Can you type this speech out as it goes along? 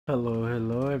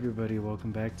Hello everybody,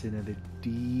 welcome back to another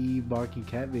Barking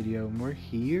Cat video, and we're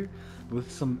here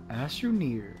with some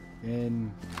Astroneer,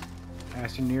 and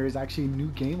Astroneer is actually a new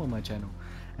game on my channel,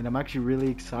 and I'm actually really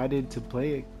excited to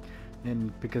play it,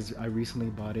 and because I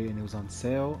recently bought it and it was on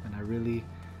sale, and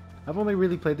I've only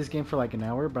really played this game for like an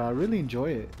hour, but I really enjoy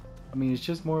it. I mean, it's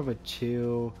just more of a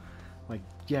chill, like,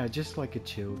 yeah, just like a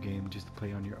chill game, just to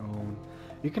play on your own.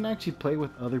 You can actually play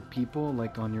with other people,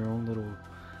 like on your own little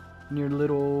in your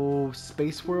little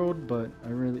space world, but I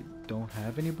really don't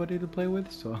have anybody to play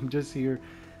with, so I'm just here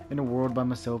in a world by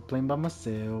myself, playing by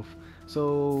myself.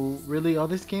 So really all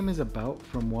this game is about,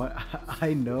 from what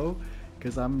I know,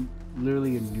 because I'm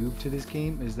literally a noob to this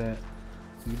game, is that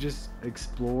you just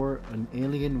explore an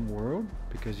alien world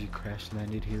because you crash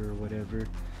landed here or whatever,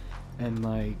 and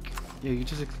like, yeah, you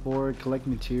just explore, collect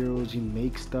materials, you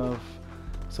make stuff.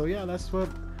 So yeah, that's what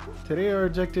today our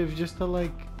objective is, just to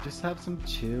like just have some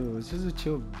chill. It's just a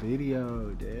chill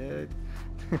video, dude.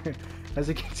 As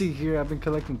you can see here, I've been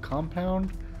collecting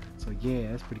compound, so yeah,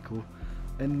 that's pretty cool.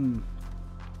 And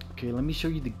okay, let me show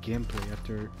you the gameplay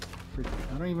after.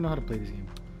 I don't even know how to play this game.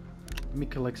 Let me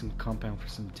collect some compound for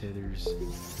some tethers.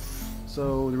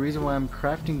 So the reason why I'm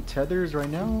crafting tethers right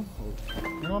now,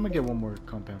 I'm gonna get one more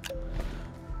compound.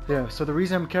 Yeah, so the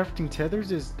reason I'm crafting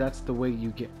tethers is that's the way you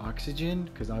get oxygen,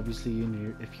 because obviously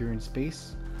if you're in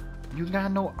space, you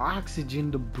got no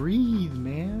oxygen to breathe,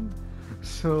 man.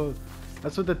 So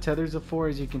that's what the tethers are for.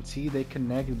 As you can see, they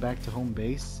connect back to home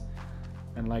base,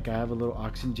 and like I have a little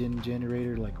oxygen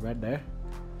generator like right there,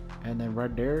 and then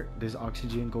right there, this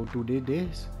oxygen go to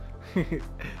this.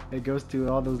 It goes to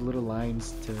all those little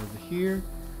lines to here.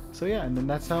 So yeah, and then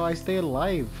that's how I stay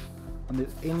alive on the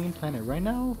alien planet. Right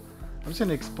now, I'm just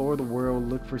gonna explore the world,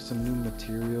 look for some new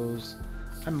materials.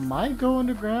 I might go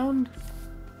underground,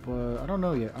 but I don't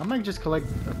know yet. I might just collect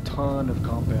a ton of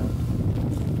compound.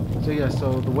 So yeah,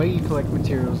 so the way you collect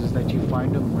materials is that you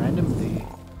find them randomly.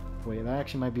 Wait, that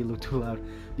actually might be a little too loud.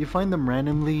 You find them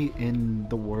randomly in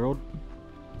the world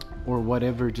or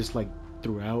whatever, just like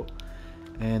throughout.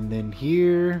 And then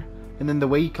here, and then the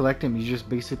way you collect them, you just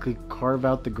basically carve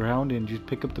out the ground and just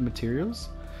pick up the materials.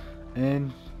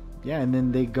 And yeah, and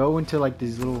then they go into like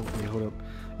these little, wait, hold up.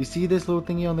 You see this little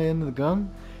thingy on the end of the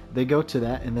gun? They go to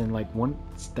that, and then like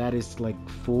once that is like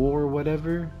full or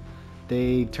whatever,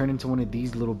 they turn into one of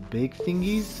these little big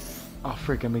thingies. Oh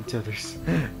frick, I made tethers.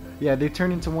 Yeah, they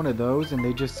turn into one of those, and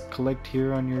they just collect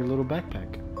here on your little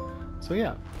backpack. So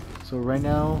yeah, so right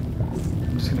now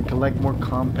I'm just gonna collect more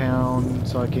compound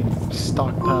so I can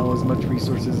stockpile as much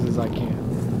resources as I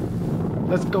can.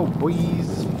 Let's go,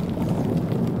 boys.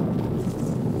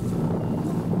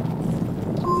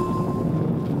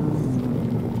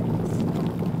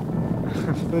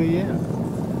 But yeah,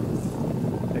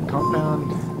 the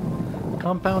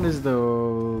compound is the,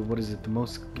 what is it, the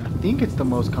most, I think it's the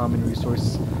most common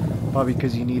resource, probably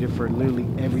because you need it for literally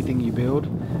everything you build.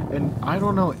 And I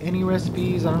don't know any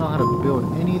recipes, I don't know how to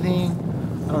build anything,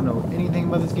 I don't know anything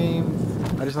about this game.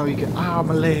 I just know you can,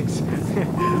 my legs.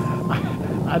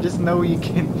 I just know you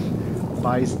can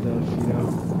buy stuff, you know,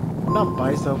 not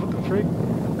buy stuff, what the frick.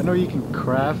 I know you can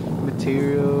craft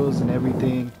materials and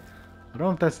everything. I don't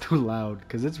know if that's too loud,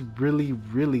 because it's really,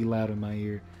 really loud in my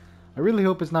ear. I really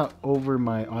hope it's not over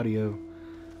my audio.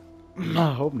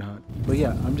 I hope not. But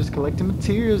yeah, I'm just collecting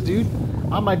materials, dude.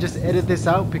 I might just edit this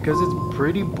out because it's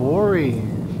pretty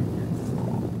boring.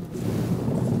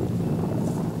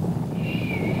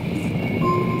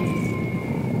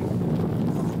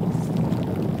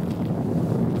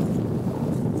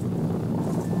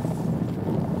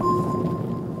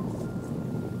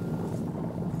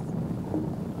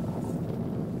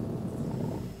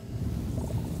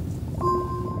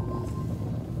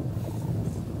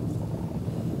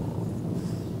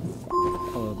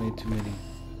 Oh, I made too many.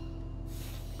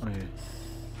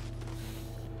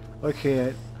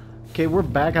 Okay. Okay, we're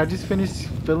back. I just finished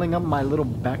filling up my little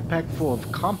backpack full of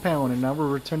compound, and now we're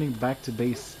returning back to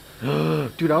base.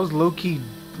 Dude, I was low-key...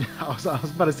 I was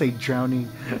about to say drowning.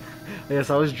 Yes,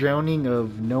 I was drowning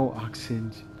of no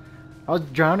oxygen. I was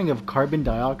drowning of carbon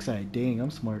dioxide. Dang,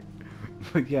 I'm smart.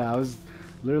 But yeah, I was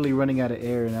literally running out of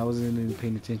air, and I wasn't even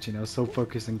paying attention. I was so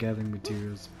focused on gathering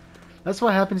materials. That's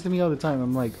what happens to me all the time.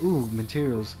 I'm like, ooh,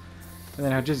 materials. And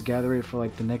then I just gather it for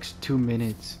like the next 2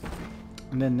 minutes.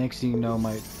 And then next thing you know,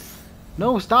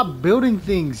 no, stop building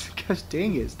things. Gosh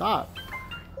dang it, stop.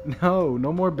 No,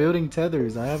 no more building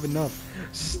tethers. I have enough.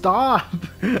 Stop.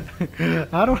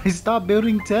 How do I stop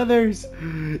building tethers?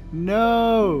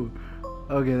 No.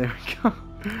 Okay, there we go.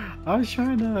 I was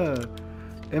trying to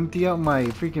empty out my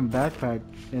freaking backpack,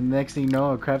 and next thing you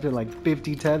know, I crafted like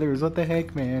 50 tethers. What the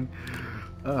heck, man?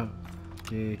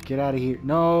 Okay, get out of here.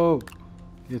 No!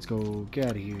 Let's go. Get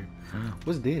out of here.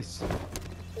 What's this?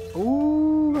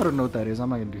 Oh, I don't know what that is.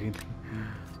 I'm not gonna do anything.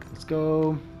 Let's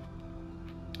go.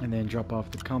 And then drop off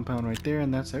the compound right there,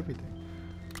 and that's everything.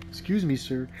 Excuse me,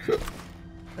 sir.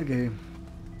 Okay.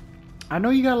 I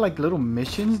know you got like little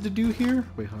missions to do here.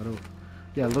 Wait, hold on.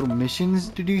 Yeah, little missions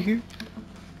to do here.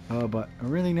 But I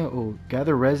really know. Oh,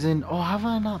 gather resin. Oh, have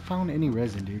I not found any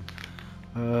resin, dude?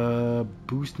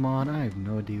 Boost mod. I have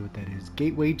no idea what that is.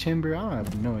 Gateway chamber. I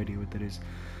have no idea what that is.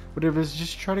 Whatever. Let's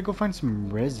just try to go find some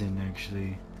resin.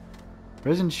 Actually,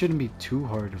 resin shouldn't be too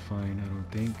hard to find. I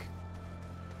don't think.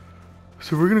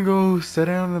 So we're gonna go set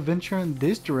out an adventure in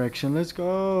this direction. Let's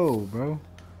go, bro.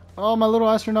 Oh, my little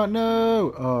astronaut.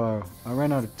 No. Oh, I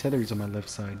ran out of tethers on my left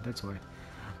side. That's why.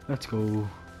 Let's go.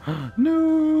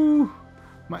 No.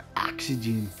 My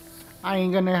oxygen. I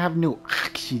ain't gonna have no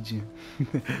oxygen.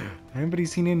 Anybody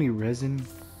seen any resin?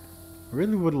 I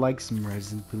really would like some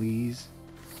resin, please.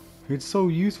 It's so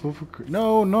useful for...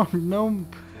 No, no, no.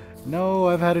 No,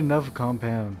 I've had enough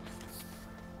compound.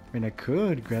 I mean, I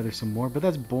could gather some more, but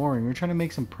that's boring. We're trying to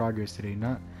make some progress today,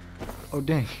 not... Oh,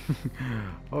 dang.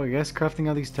 Oh, I guess crafting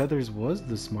all these tethers was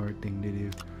the smart thing to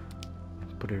do.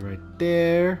 Put it right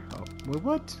there. Oh, wait,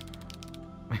 what?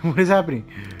 What is happening?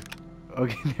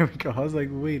 Okay, there we go. I was like,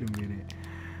 wait a minute.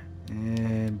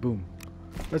 And boom.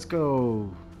 Let's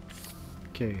go.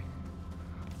 Okay.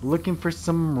 Looking for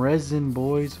some resin,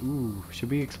 boys. Ooh, should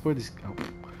we explore this? Oh,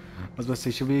 I was about to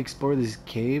say, should we explore this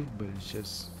cave? But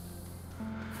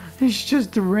it's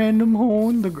just a random hole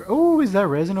in the oh, is that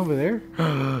resin over there?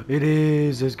 It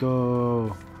is. Let's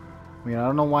go. I mean, I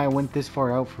don't know why I went this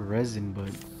far out for resin, but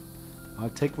I'll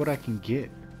take what I can get.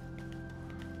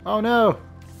 Oh no!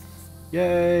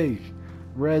 Yay!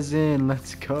 Resin,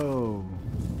 let's go.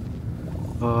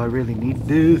 Oh, I really need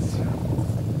this.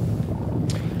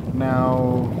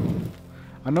 Now,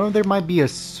 I know there might be a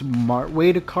smart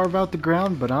way to carve out the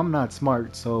ground, but I'm not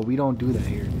smart, so we don't do that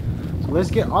here. So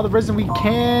let's get all the resin we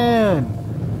can.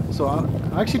 So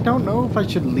I actually don't know if I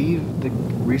should leave the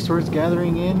resource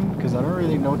gathering in, because I don't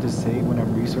really know what to say when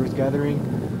I'm resource gathering.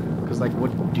 Because like,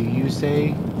 what do you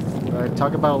say?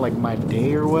 Talk about like my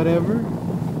day or whatever.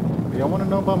 Y'all want to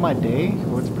know about my day?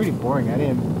 Well, it's pretty boring. I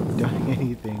didn't do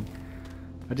anything.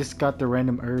 I just got the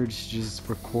random urge to just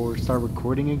start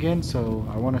recording again. So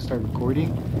I want to start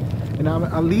recording, and I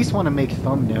at least want to make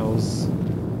thumbnails.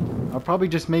 I'll probably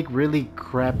just make really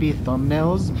crappy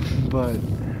thumbnails, but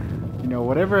you know,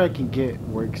 whatever I can get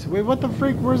works. Wait, what the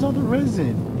frick? Where's all the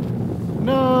resin?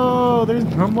 No, there's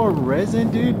no more resin,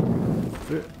 dude.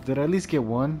 Did I at least get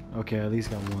one? Okay, I at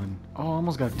least got one. Oh, I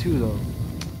almost got two though.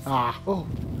 Ah, oh.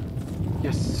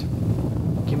 Yes.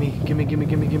 Gimme.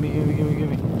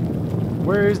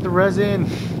 Where is the resin?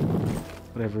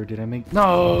 Whatever, did I make...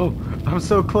 No! I'm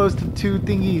so close to two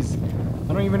thingies.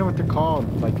 I don't even know what they're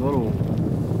called. Like little...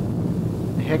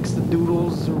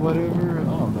 hexadoodles or whatever. I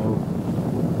don't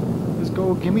know. Let's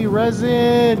go. Give me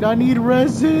resin! I need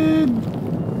resin!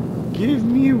 Give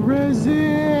me resin!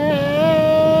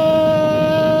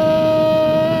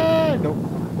 Nope.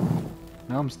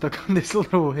 Now I'm stuck on this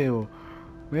little hill.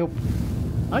 Well,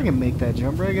 I can make that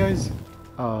jump, right, guys?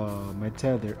 Oh, my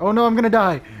tether. Oh, no, I'm gonna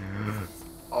die.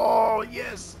 Oh,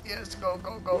 yes. Yes, go.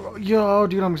 Yo,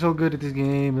 dude, I'm so good at this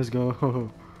game. Let's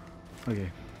go. Okay.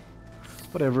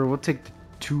 Whatever, we'll take the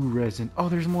 2 resin. Oh,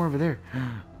 there's more over there.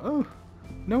 Oh,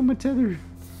 no, my tether.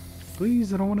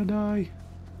 Please, I don't want to die.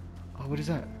 Oh, what is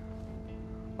that?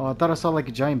 Oh, I thought I saw like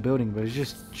a giant building, but it's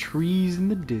just trees in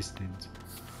the distance.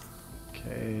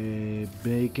 Okay,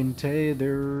 bacon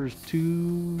tethers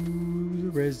to the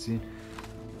resin.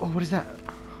 Oh, what is that?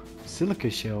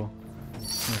 Silica shell.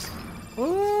 Yes.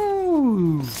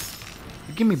 Oh,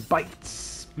 give me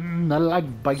bites. I like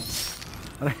bites.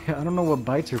 I don't know what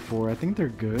bites are for. I think they're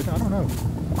good. I don't know.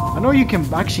 I know you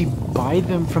can actually buy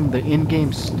them from the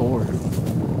in-game store.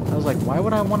 I was like, why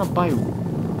would I want to buy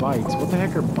bites? What the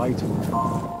heck are bites for?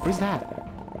 What is that?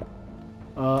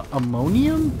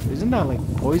 Ammonium? Isn't that like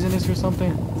poisonous or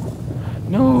something?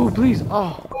 No, please.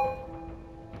 Oh.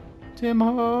 Tim,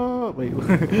 wait.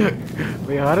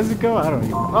 Wait, how does it go? I don't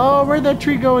even. Oh, where'd that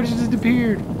tree go? It just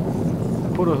disappeared.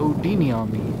 Put a Houdini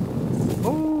on me.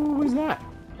 Oh, what is that?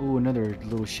 Oh, another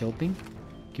little shell thing.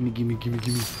 Gimme. Gimme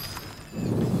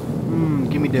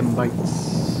them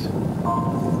bites.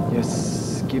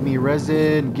 Yes. Gimme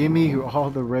resin. Gimme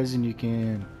all the resin you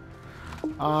can.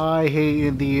 I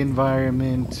hate the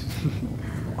environment.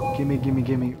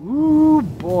 Gimme. Ooh,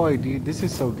 boy, dude, this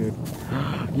is so good.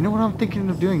 You know what I'm thinking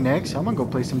of doing next? I'm gonna go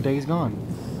play some Days Gone.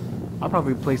 I'll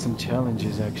probably play some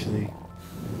challenges, actually.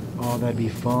 Oh, that'd be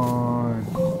fun.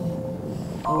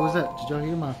 What was that? Did y'all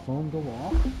hear my phone go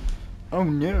off? Oh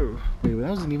no. Wait, that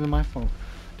wasn't even my phone.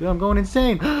 Dude, I'm going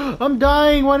insane. I'm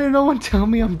dying. Why did no one tell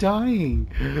me I'm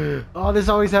dying? Oh, this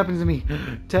always happens to me.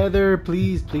 Tether,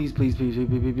 please, please, please, please, please,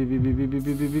 please, please, please, please,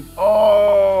 please, please.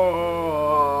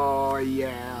 Oh,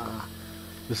 yeah.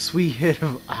 The sweet hit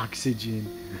of oxygen.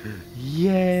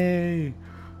 Yay.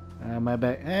 My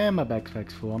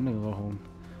backpack's full. I'm gonna go home.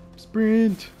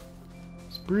 Sprint.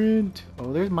 Sprint.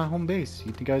 Oh, there's my home base.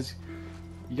 You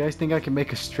guys think I can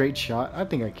make a straight shot? I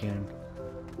think I can.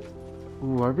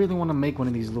 Ooh, I really want to make one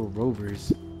of these little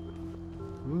rovers.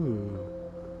 Ooh.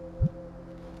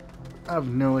 I have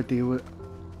no idea what...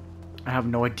 I have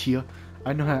no idea.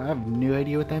 I have no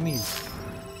idea what that means.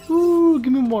 Ooh,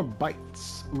 give me more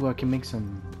bites. Ooh, I can make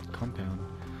some compound.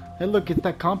 Hey, look, it's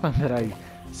that compound that I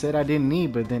said I didn't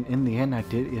need, but then in the end I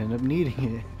did end up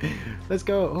needing it. Let's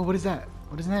go. Oh, what is that?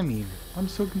 What does that mean? I'm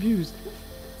so confused.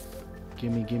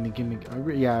 Gimme.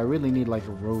 Yeah, I really need like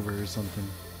a rover or something.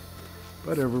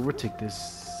 Whatever, we'll take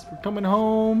this. We're coming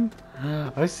home.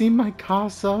 I see my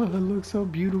casa. It looks so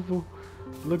beautiful.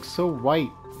 It looks so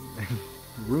white.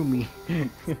 Roomy.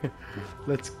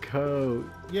 Let's go.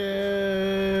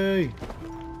 Yay!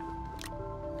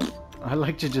 I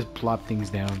like to just plop things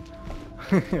down.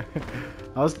 I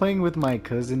was playing with my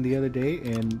cousin the other day,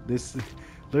 and this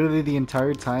literally the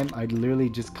entire time I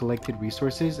literally just collected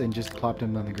resources and just plopped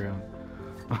them on the ground.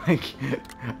 Like,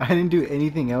 I didn't do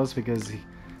anything else because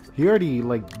he already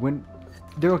like went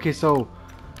there. Okay, so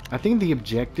I think the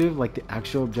objective, like the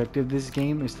actual objective of this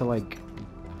game, is to like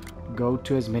go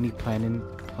to as many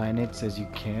planets as you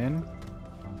can,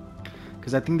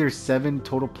 because I think there's 7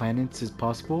 total planets as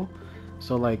possible.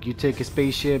 So like you take a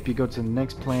spaceship, you go to the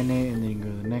next planet, and then you go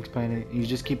to the next planet, and you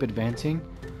just keep advancing.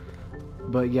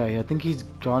 But yeah, I think he's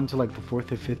gone to like the 4th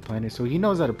or 5th planet, so he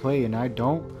knows how to play and I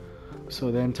don't.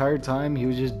 So the entire time he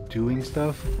was just doing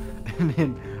stuff, and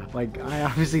then like I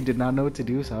obviously did not know what to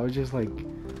do, so I was just like,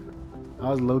 I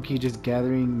was low-key just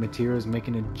gathering materials,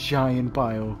 making a giant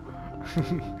pile.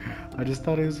 I just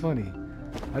thought it was funny.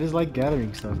 I just like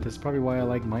gathering stuff. That's probably why I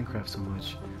like Minecraft so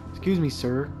much. Excuse me,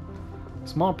 sir.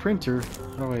 Small printer.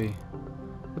 Oh wait,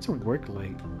 what's a work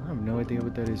light? I have no idea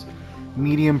what that is.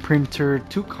 Medium printer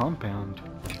to compound.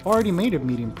 I already made a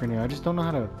medium printer. I just don't know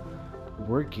how to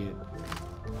work it.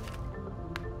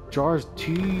 Jars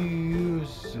to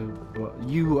use,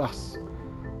 us.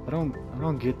 I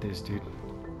don't get this, dude.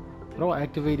 How do I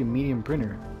activate a medium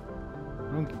printer?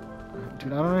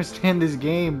 Dude, I don't understand this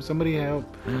game. Somebody help.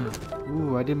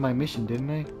 Ooh, I did my mission, didn't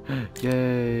I?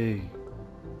 Yay.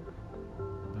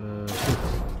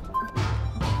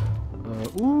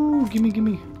 Ooh,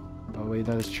 gimme. Oh wait,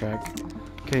 that is track.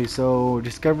 Okay, so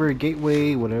discover a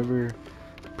gateway, whatever.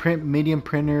 Print medium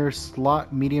printer,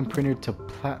 slot medium printer to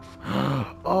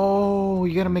platform. Oh,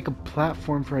 you gotta make a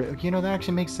platform for it. You know, that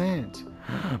actually makes sense.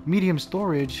 Medium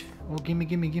storage. Oh, gimme.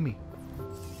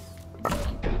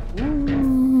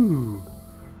 Ooh,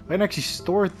 I can actually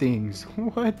store things.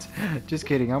 What? Just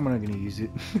kidding, I'm not gonna use it.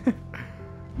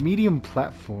 Medium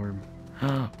platform.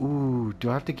 Ooh, do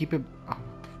I have to keep it? Oh,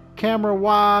 camera,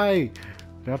 why?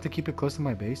 Do I have to keep it close to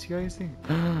my base, you guys think?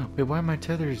 Wait, why are my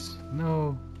tethers?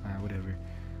 No. Whatever.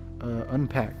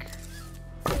 Unpack.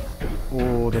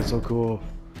 Oh, that's so cool.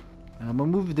 I'm gonna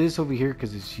move this over here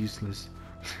because it's useless.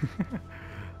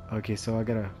 Okay, so I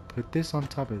gotta put this on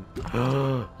top of it.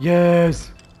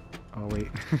 Yes! Oh, wait.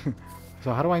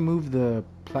 So how do I move the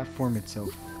platform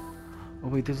itself? Oh,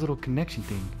 wait, there's a little connection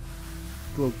thing.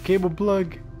 Little cable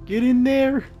plug. Get in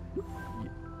there!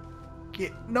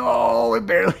 No, it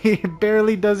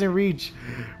barely doesn't reach.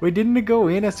 Wait, didn't it go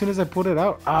in as soon as I pulled it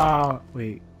out? Ah,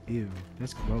 wait. Ew,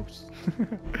 that's gross.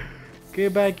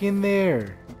 Get back in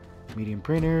there. Medium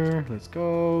printer, let's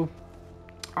go.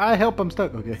 Help, I'm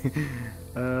stuck. Okay.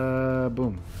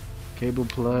 Boom. Cable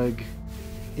plug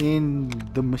in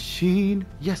the machine.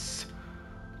 Yes.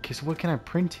 Okay, so what can I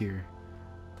print here?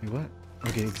 Wait, what?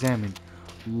 Okay, examine.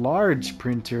 Large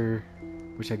printer,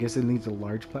 which I guess it needs a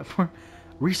large platform.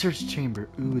 Research chamber.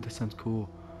 Ooh, that sounds cool.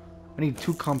 I need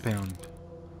 2 compound.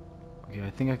 Okay, I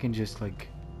think I can just like.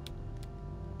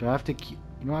 Do I have to keep?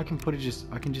 You know, I can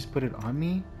just put it on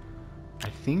me. I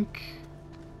think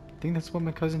that's what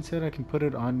my cousin said. I can put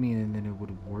it on me and then it would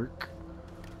work.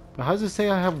 But how does it say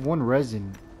I have 1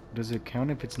 resin? Does it count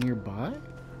if it's nearby?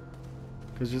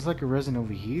 Because there's like a resin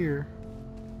over here.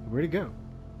 Where'd it go?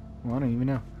 Well, I don't even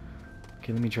know.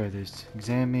 Okay, let me try this.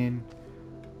 Examine.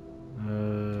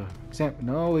 Examine.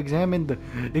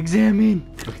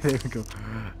 Okay, there we go.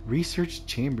 Research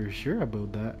chamber. Sure, I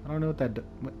built that. I don't know what that does.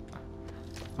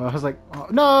 I was like, oh,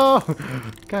 no!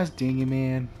 Gosh dang it,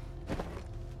 man. I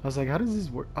was like, how does this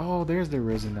work? Oh, there's the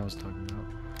resin I was talking about.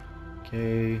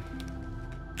 Okay.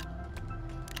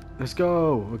 Let's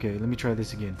go. Okay, let me try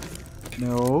this again.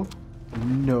 No.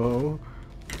 No.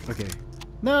 Okay.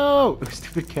 No!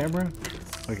 Stupid camera.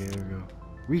 Okay, there we go.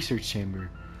 Research chamber.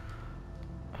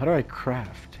 How do I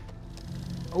craft?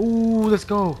 Oh, let's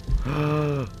go.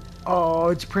 Oh,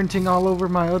 it's printing all over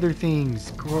my other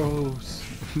things. Gross.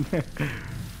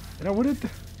 And I wanted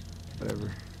whatever.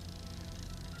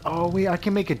 Oh, wait, I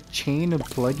can make a chain of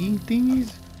plugging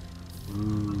thingies?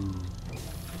 Ooh.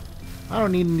 I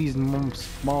don't need these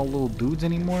small little dudes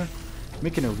anymore.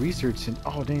 Making a research and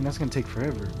oh dang, that's gonna take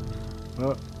forever.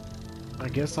 Well, I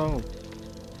guess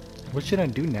what should I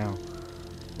do now?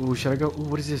 Ooh, should I go? Ooh,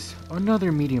 what is this?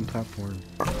 Another medium platform.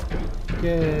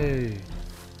 Yay!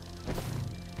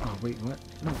 Oh wait, what?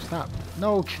 No, stop!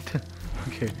 No, get the.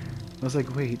 Okay, I was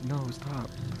like, wait, no, stop,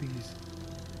 please.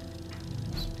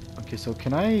 Okay, so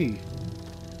can I?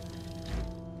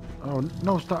 Oh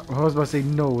no, stop! I was about to say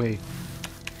no way.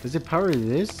 Does it power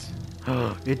this?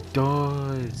 It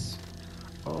does.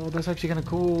 Oh, that's actually kind of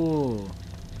cool.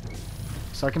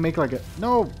 So I can make like a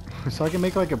so I can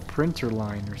make like a printer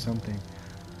line or something.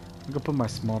 I'm gonna put my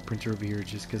small printer over here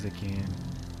just because I can.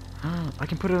 I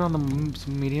can put it on the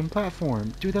medium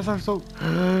platform. Dude, that's so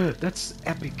that's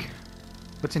epic.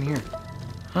 What's in here?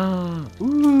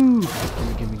 Ooh!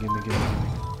 Gimme.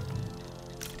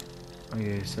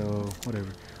 Okay, so whatever.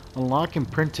 Unlock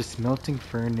and print a smelting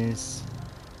furnace.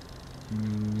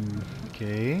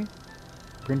 Okay.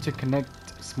 Print to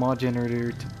connect small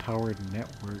generator to powered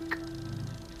network.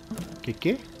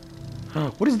 Okay.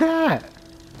 What is that?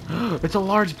 It's a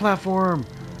large platform.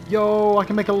 Yo, I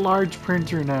can make a large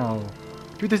printer now.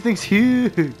 Dude, this thing's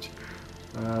huge.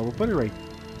 We'll put it right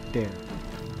there.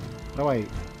 Oh wait,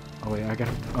 I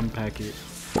gotta unpack it.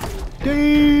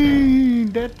 Dang,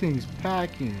 that thing's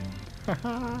packing.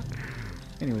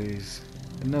 Anyways,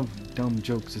 enough dumb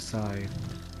jokes aside.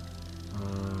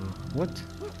 What?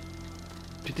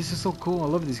 Dude, this is so cool. I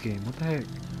love this game. What the heck?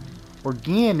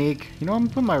 Organic. You know, I'm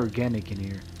gonna put my organic in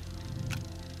here.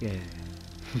 Yeah.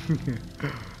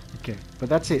 Okay, but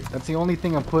that's it. That's the only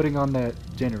thing I'm putting on that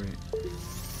generator.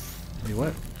 Wait,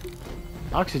 what?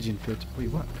 Oxygen filter. Wait,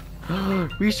 what?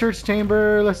 Research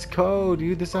chamber. Let's go,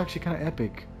 dude. This is actually kind of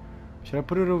epic. Should I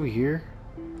put it over here?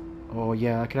 Oh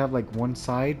yeah, I could have like one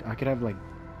side. I could have like,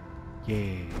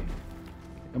 yeah.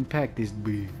 Unpack this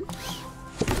big.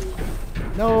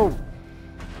 No.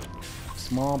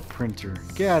 Small printer.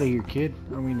 Get out of here, kid.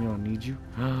 I mean, I don't need you.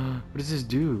 What does this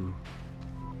do?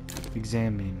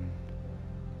 Examine.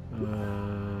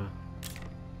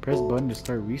 Press button to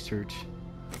start research.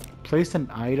 Place an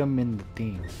item in the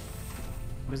thing.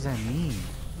 What does that mean?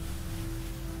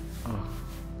 Oh,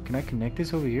 can I connect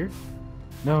this over here?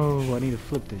 No, I need to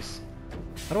flip this.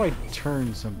 How do I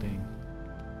turn something?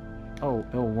 Oh,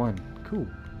 L1. Cool.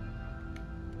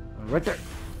 Right there.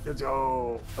 Let's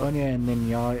go. Oh yeah, and then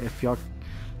y'all, if y'all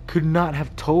could not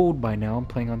have told by now, I'm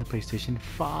playing on the PlayStation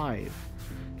 5.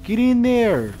 Get in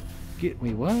there.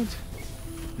 Wait, what?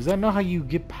 Is that not how you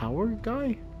get power,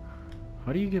 guy?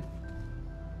 How do you get?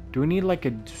 Do we need like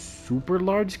a super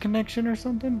large connection or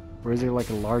something? Or is there like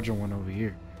a larger one over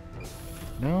here?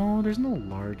 No, there's no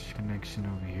large connection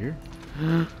over here.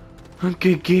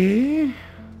 Okay.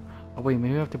 Oh wait,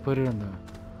 maybe I have to put it on the.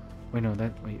 Wait, no,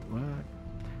 wait, what?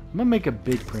 I'm gonna make a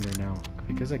big printer now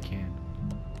because I can.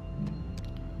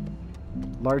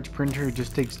 Large printer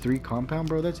just takes 3 compound,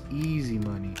 bro. That's easy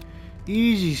money.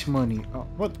 Easy money. Oh,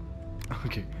 what?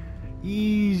 Okay.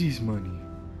 Easy money.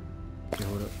 Okay,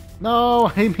 hold up.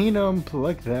 No, I mean to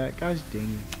unplug that. Gosh dang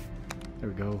it. There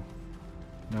we go.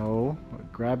 No.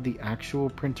 Grab the actual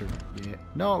printer. Yeah.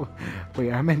 No.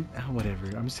 Wait, I meant whatever.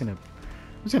 I'm just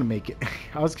gonna make it.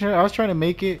 I was trying to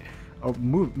make it. Oh,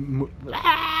 move.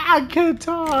 I can't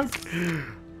talk.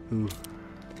 Ooh.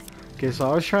 Okay, so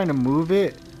I was trying to move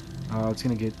it. It's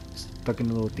gonna get stuck in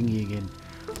the little thingy again.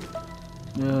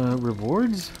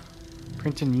 Rewards?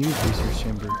 Print and use research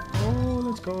chamber. Oh,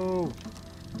 let's go.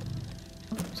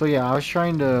 So yeah, I was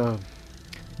trying to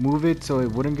move it so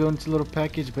it wouldn't go into a little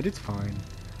package, but it's fine.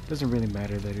 Doesn't really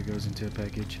matter that it goes into a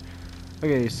package.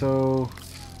 Okay, so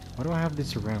why do I have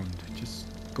this around? Just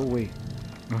go away.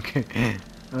 Okay.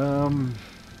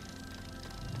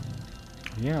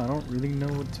 Yeah, I don't really know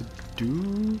what to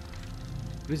do.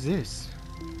 What is this?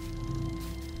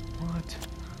 What?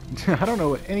 I don't know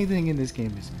what anything in this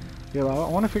game is. Yeah, I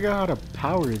want to figure out how to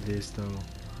power this though.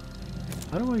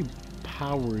 How do I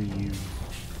power you?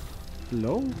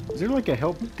 Hello? Is there like a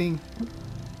help thing?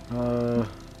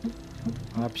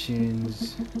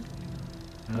 Options.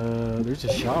 There's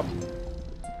a shop.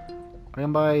 I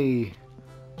can buy.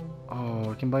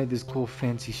 Oh, I can buy this cool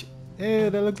fancy. Yeah,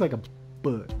 that looks like a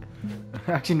butt.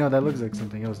 Actually, no, that looks like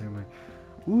something else. Never mind.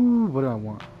 Ooh, what do I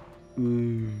want?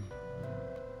 Ooh.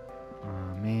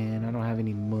 Oh man, I don't have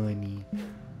any money.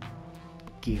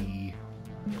 Okay.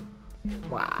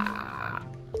 Wow.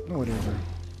 Whatever.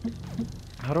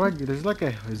 How do I? There's like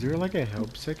a. Is there like a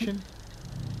help section?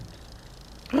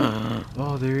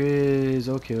 Oh, there is.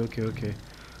 Okay, okay, okay.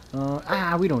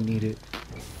 We don't need it.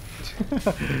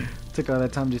 Took all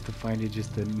that time just to find it,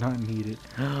 just to not need it.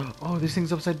 Oh, this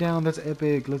thing's upside down. That's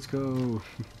epic. Let's go.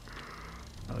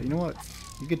 You know what?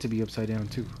 You get to be upside down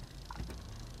too.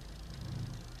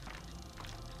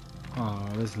 Oh,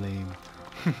 that's lame.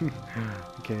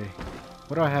 Okay.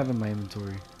 What do I have in my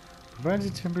inventory? Provides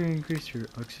a temporary increase to your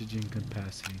oxygen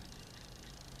capacity.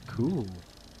 Cool.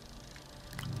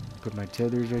 Put my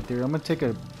tethers right there. I'm gonna take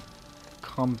a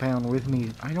compound with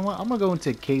me. I know what? I'm gonna go into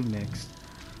a cave next.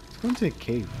 Let's go into a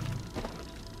cave.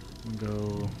 I'm gonna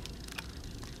go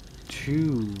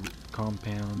 2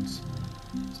 compounds.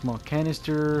 Small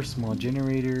canister, small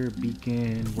generator,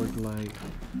 beacon, work light,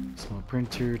 small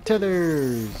printer,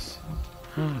 tethers.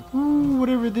 Ooh,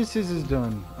 whatever this is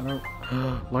done. I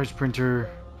don't. Large printer.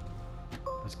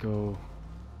 Let's go.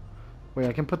 Wait,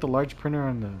 I can put the large printer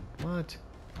on the what?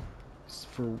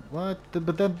 For what?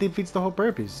 But that defeats the whole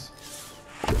purpose.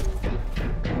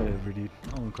 Whatever, dude.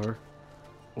 I don't care.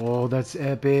 Oh, that's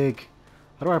epic.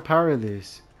 How do I power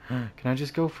this? Can I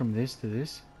just go from this to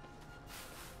this?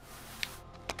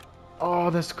 Oh,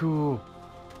 that's cool.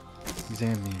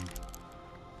 Examine.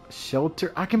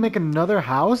 Shelter. I can make another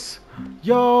house?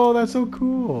 Yo, that's so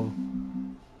cool.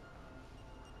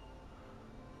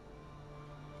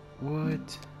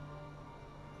 What?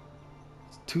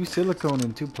 2 silicone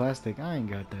and 2 plastic. I ain't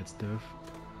got that stuff.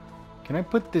 Can I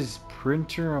put this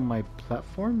printer on my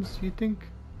platforms, you think?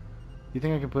 You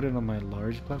think I can put it on my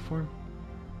large platform?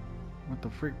 What the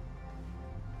frick?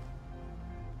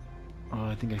 Oh,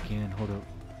 I think I can. Hold up.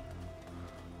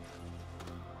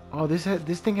 Oh, this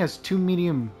thing has 2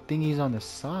 medium thingies on the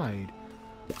side.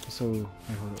 So,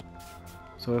 wait, hold up.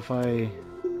 So if I...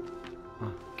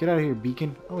 get out of here,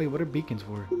 beacon. Oh wait, what are beacons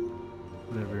for?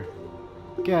 Whatever.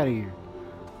 Get out of here.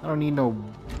 I don't need no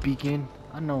beacon.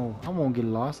 I know I won't get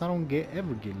lost. I don't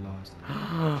ever get lost.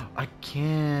 I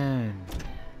can.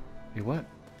 Wait, what?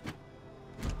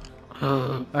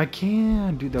 I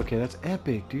can, dude. Okay, that's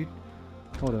epic, dude.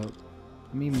 Hold up.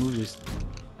 Let me move this.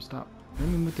 Stop. Let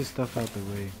me move this stuff out the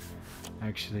way.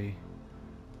 Actually,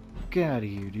 get out of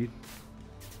here, dude.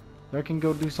 I can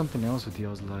go do something else with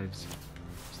y'all's lives.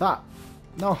 Stop.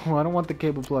 No, I don't want the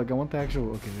cable plug. I want the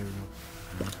actual. Okay, there we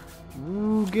go.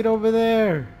 Ooh, get over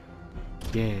there.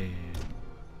 Yeah.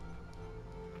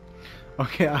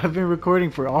 Okay, I've been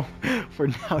recording for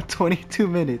now 22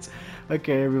 minutes.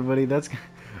 Okay, everybody,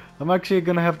 I'm actually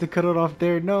gonna have to cut it off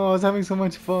there. No, I was having so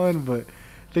much fun, but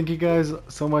thank you guys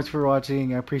so much for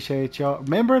watching. I appreciate y'all.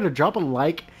 Remember to drop a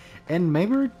like and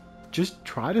maybe just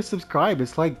try to subscribe.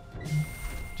 It's like,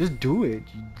 just do it.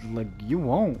 You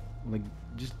won't. Like,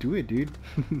 just do it, dude.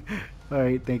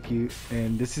 Alright, thank you.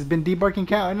 And this has been Debarking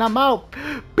Cat, and I'm out.